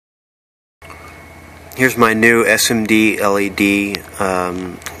Here's my new SMD LED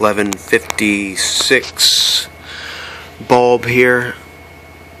 1156 bulb here.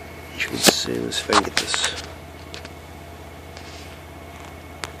 You can see, let's see if I can get this.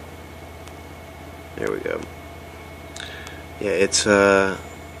 There we go. Yeah, it's I'm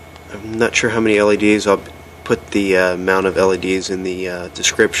not sure how many LEDs. I'll put the amount of LEDs in the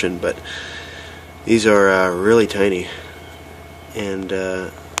description, but these are really tiny, and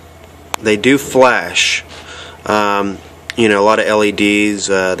they do flash. You know, a lot of LEDs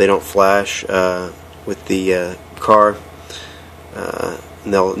they don't flash with the car.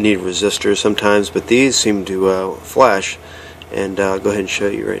 And they'll need resistors sometimes, but these seem to flash, and I'll go ahead and show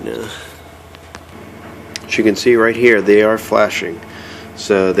you right now. As you can see right here, they are flashing,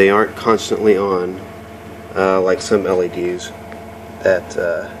 so they aren't constantly on like some LEDs that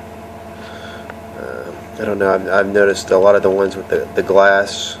I don't know, I've noticed a lot of the ones with the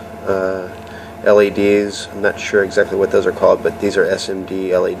glass LEDs. I'm not sure exactly what those are called, but these are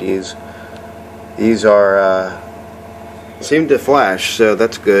SMD LEDs. These are seem to flash, so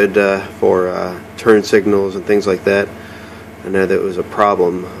that's good for turn signals and things like that. I know that was a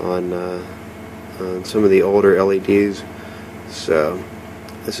problem on some of the older LEDs, so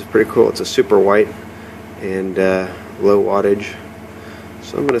this is pretty cool. It's a super white and low wattage,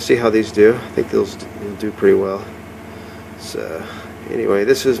 so I'm going to see how these do. I think they'll do pretty well. So anyway,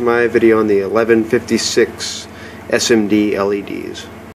 this is my video on the 1156 SMD LEDs.